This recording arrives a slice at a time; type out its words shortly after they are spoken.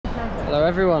Hello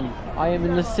everyone, I am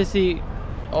in the city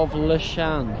of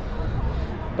Leshan,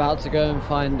 about to go and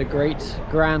find the great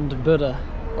grand Buddha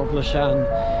of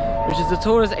Leshan, which is the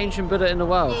tallest ancient Buddha in the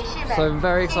world, so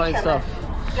very exciting stuff.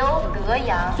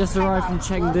 Just arrived from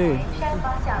Chengdu.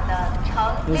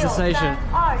 Here's the station.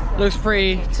 Looks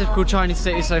pretty typical Chinese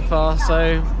city so far, so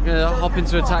I'm gonna hop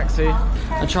into a taxi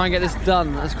and try and get this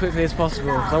done as quickly as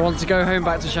possible. So I want to go home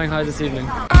back to Shanghai this evening.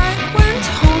 I went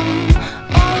home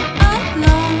all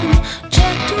alone,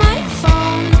 checked my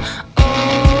phone,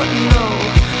 oh no,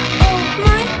 oh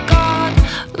my god,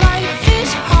 life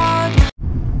is hard.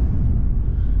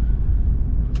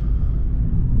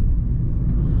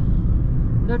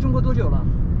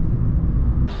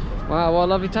 Wow, what a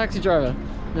lovely taxi driver.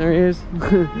 There he is.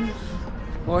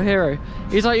 What a hero.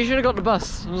 He's like, you should have got the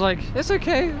bus. I was like, it's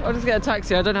okay, I'll just get a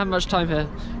taxi, I don't have much time here.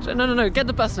 He's like, no, get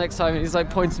the bus next time. And he's like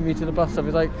pointing me to the bus stop.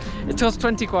 He's like, it costs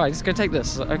 20 kwai, just go take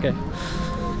this. Like, okay.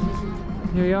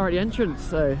 Here we are at the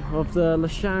entrance of the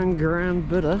Leshan Giant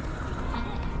Buddha.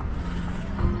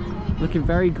 Looking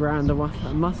very grand, I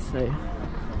must say.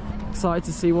 Excited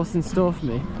to see what's in store for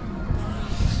me.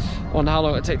 Wonder how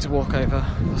long it'll take to walk over.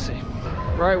 We'll see.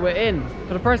 Right, we're in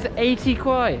for the price of 80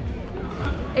 kwai.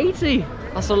 80!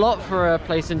 That's a lot for a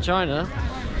place in China.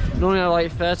 Normally I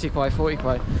like 30 kwai, 40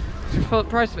 kwai. For the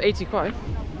price of 80 kwai,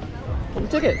 one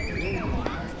ticket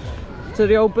to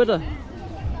the old Buddha.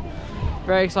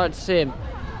 Very excited to see him.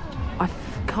 I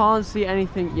can't see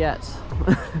anything yet,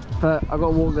 but I've got to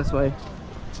walk this way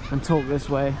and talk this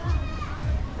way,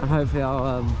 and hopefully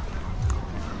I'll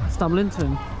stumble into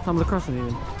him, stumble across him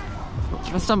even.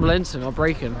 If I stumble into him, I'll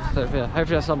break him. So yeah,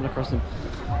 hopefully I'll stumble across him.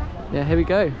 Yeah, here we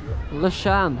go.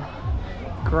 Leshan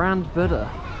Grand Buddha.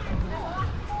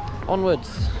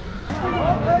 Onwards.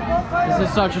 This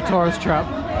is such a tourist trap.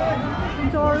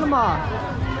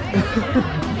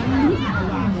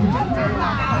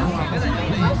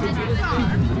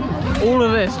 All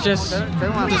of this just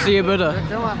to see a Buddha.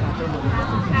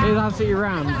 It's absolutely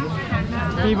rammed.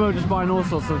 People are just buying all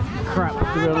sorts of crap, to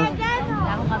be honest.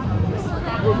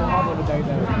 For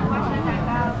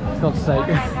God's sake.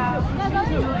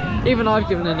 Even I've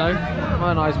given a no.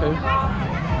 My eyes boo.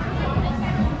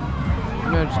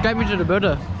 Yeah, just get me to the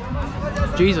Buddha.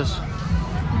 Jesus.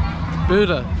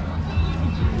 Buddha.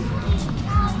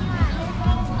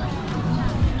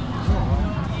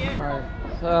 Right,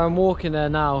 so I'm walking there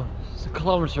now. It's a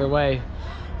kilometre away.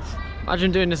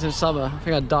 Imagine doing this in summer. I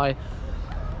think I'd die.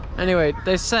 Anyway,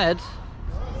 they said,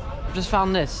 I've just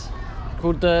found this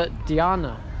called the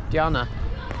Dhyana.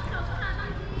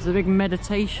 It's a big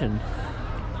meditation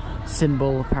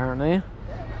symbol apparently.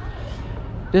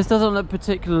 This doesn't look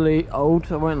particularly old,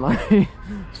 I won't lie.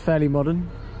 It's fairly modern.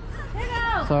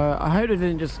 So I hope they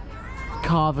didn't just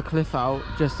carve a cliff out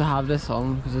just to have this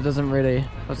on, because it doesn't really.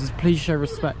 Just please show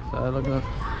respect there. Look at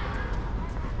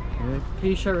that.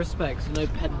 Please show respect, so no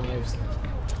pen knives.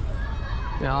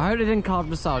 Yeah, I hope they didn't carve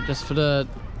this out just for the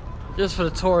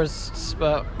tourists,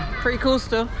 but pretty cool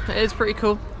still. It is pretty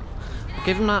cool. I'll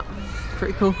give them that.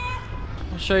 Pretty cool.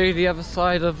 I'll show you the other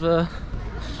side of the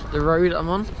road I'm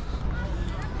on.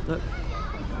 Look.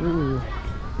 Ooh.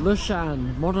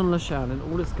 Leshan, modern Leshan in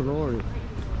all its glory.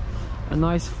 A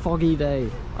nice foggy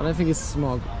day. I don't think it's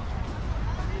smog.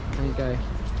 There you go.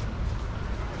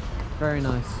 Very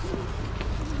nice.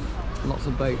 Lots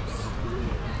of boats.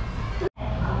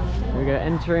 Here we go,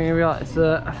 entering. Here we are. It's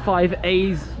a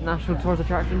 5A's national tourist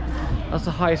attraction. That's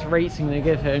the highest rating they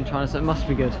give here in China, so it must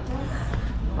be good.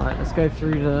 Right, let's go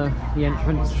through the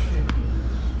entrance.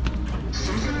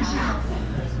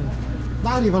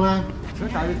 I'm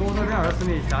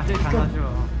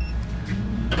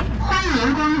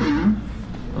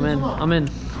in.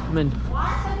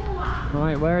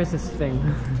 Right, where is this thing?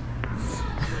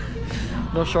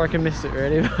 Not sure I can miss it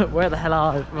really, but where the hell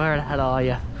are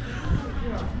you?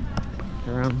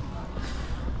 Around.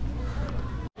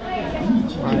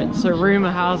 Right, so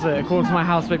rumour has it, according to my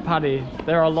housemate Paddy,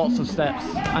 there are lots of steps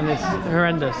and it's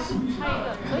horrendous.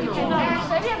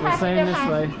 We're staying this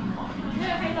way.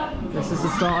 This is the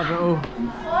start of it all.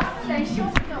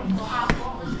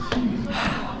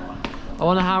 I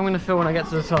wonder how I'm going to feel when I get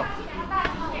to the top.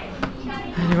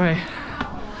 Anyway,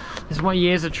 this is what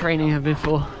years of training have been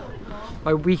for.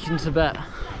 My week in Tibet.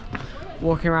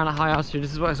 Walking around at high altitude,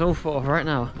 this is what it's all for right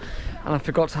now. And I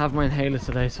forgot to have my inhaler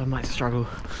today, so I might struggle.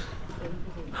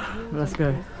 But let's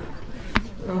go.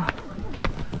 Oh.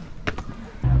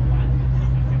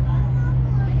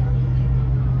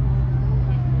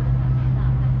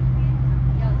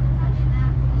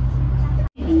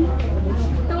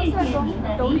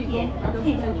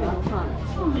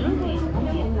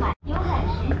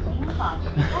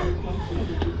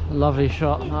 Lovely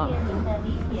shot, that.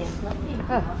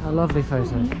 A lovely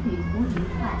photo.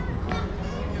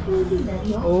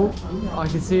 Oh, I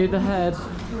can see the head.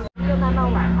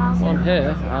 On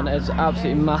here, and it's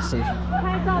absolutely massive.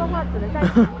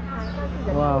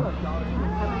 Wow.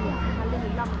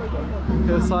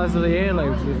 Look at the size of the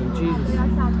earlobes even, Jesus.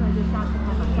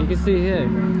 You can see here,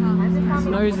 his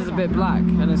nose is a bit black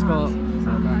and it's got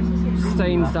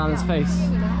stains down his face.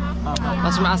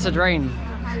 That's from acid rain.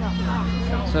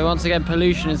 So once again,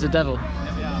 pollution is the devil.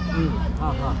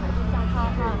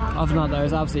 Other than that though,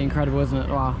 it's absolutely incredible, isn't it?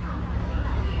 Wow.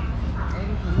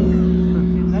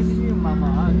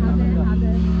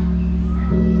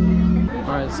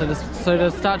 Alright, so the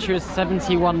statue is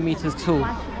 71 meters tall.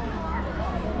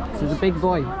 So it's a big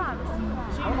boy.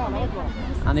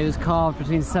 And it was carved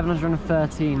between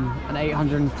 713 and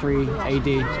 803 AD.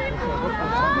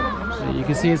 So you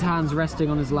can see his hands resting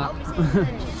on his lap.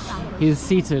 He is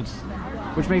seated,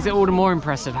 which makes it all the more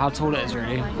impressive how tall it is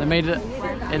really. They made it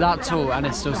that tall and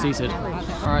it's still seated.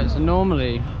 Alright, so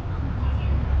normally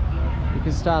you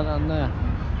can stand down there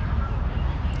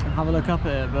and have a look up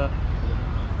at it, but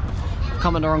I've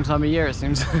come at the wrong time of year it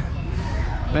seems.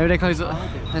 Maybe they close it.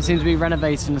 They seem to be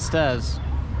renovating the stairs.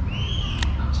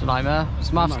 It's a nightmare. So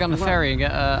I might have to get on the ferry and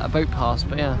get a boat pass,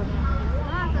 but yeah.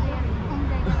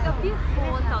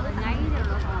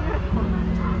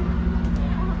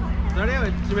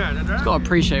 You've got to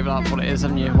appreciate that for what it is,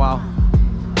 haven't you? Wow.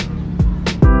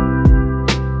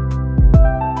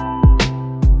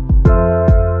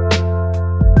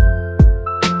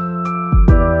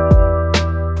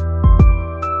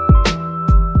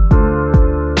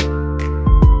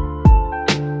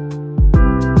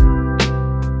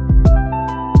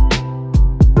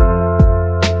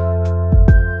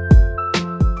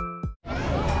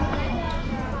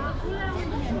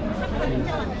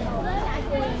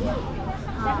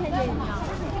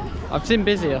 I've seen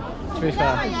busier, to be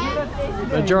fair.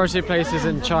 Majority of places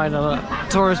in China,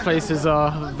 tourist places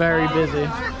are very busy. You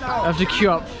have to queue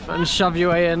up and shove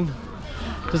your way in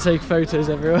to take photos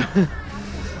everywhere.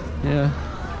 Yeah.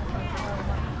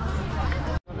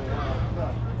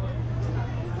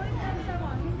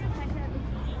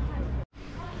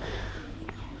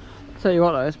 Tell you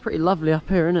what though, it's pretty lovely up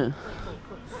here, isn't it?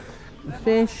 The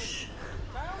fish,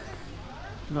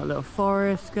 got a little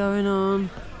forest going on.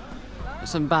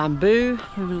 Some bamboo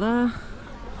over there.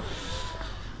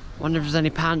 Wonder if there's any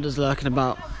pandas lurking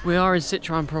about. We are in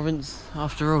Sichuan Province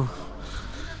after all.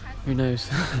 Who knows?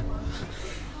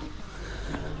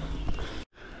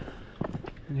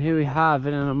 And here we have,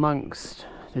 in and amongst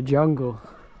the jungle,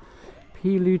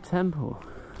 Pilu Temple.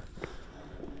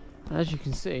 As you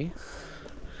can see,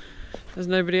 there's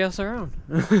nobody else around.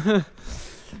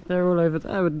 They're all over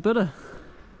there with Buddha.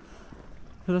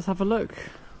 So let's have a look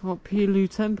what Pilu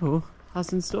Temple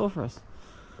has in store for us.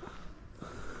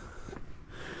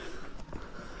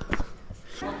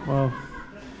 Well,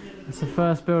 it's the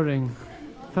first building,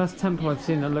 first temple I've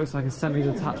seen that looks like a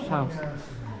semi-detached house.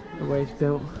 The way it's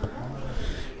built.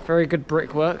 Very good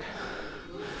brickwork.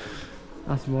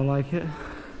 That's more like it.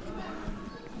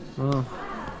 Oh.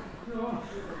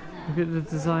 Look at the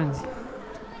designs.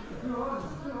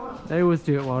 They always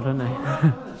do it well, don't they?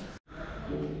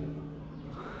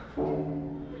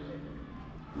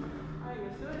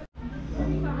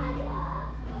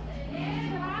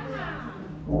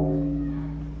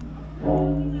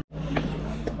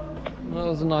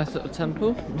 That was a nice little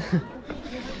temple.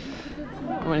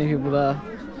 Not many people there.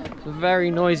 It's a very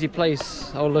noisy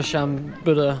place, old Leshan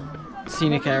Buddha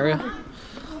scenic area.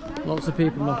 Lots of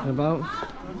people knocking about.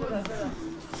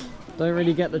 Don't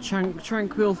really get the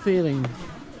tranquil feeling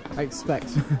I expect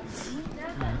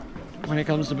when it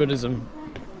comes to Buddhism.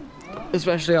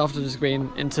 Especially after just being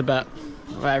in Tibet,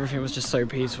 where everything was just so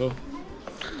peaceful.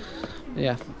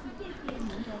 Yeah.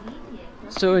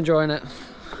 Still enjoying it.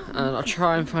 And I'll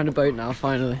try and find a boat now,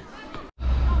 finally.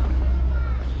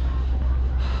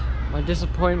 My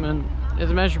disappointment is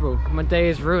immeasurable. My day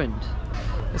is ruined.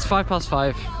 It's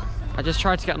 5:05. I just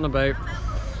tried to get on the boat.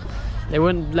 They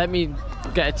wouldn't let me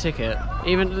get a ticket.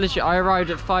 Even literally, I arrived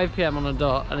at 5 PM on the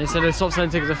dot, and they said they stopped selling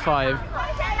tickets at 5,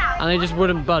 and they just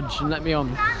wouldn't budge and let me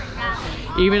on.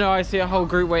 Even though I see a whole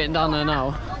group waiting down there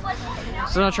now.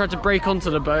 So then I tried to break onto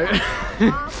the boat.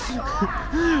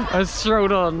 I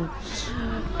strolled on,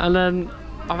 and then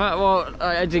I thought, well,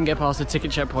 I didn't get past the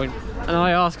ticket checkpoint. And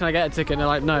I asked, can I get a ticket? And they're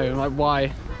like, no. I'm like,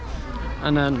 why?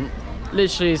 And then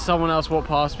literally someone else walked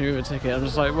past me with a ticket. I'm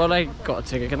just like, well, they got a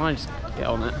ticket, can I just get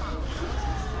on it?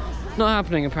 Not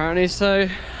happening apparently, so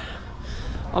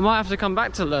I might have to come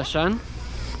back to Leshan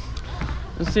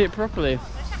and see it properly.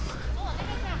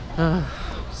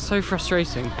 So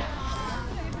frustrating.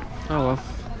 Oh well.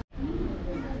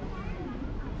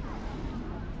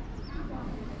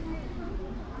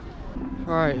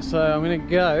 Right, so I'm gonna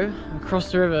go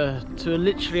across the river to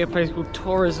literally a place called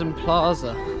Tourism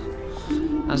Plaza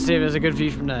and see if there's a good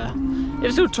view from there. If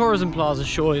it's still Tourism Plaza,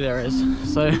 surely there is.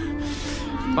 So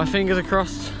my fingers are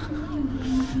crossed.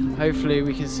 Hopefully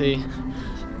we can see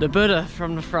the Buddha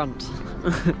from the front.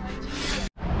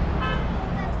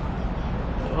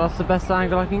 Well, that's the best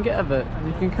angle I can get of it.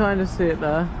 You can kind of see it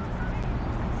there.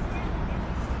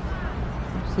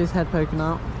 See his head poking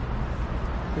out,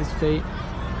 his feet.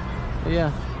 But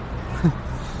yeah.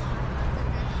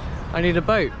 I need a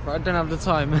boat, but I don't have the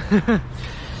time.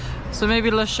 So maybe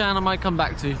Leshan I might come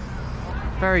back to.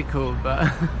 Very cool,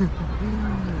 but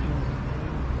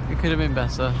it could have been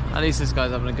better. At least this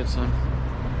guy's having a good time.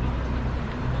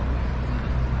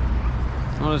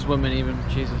 Not this woman even,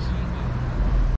 Jesus.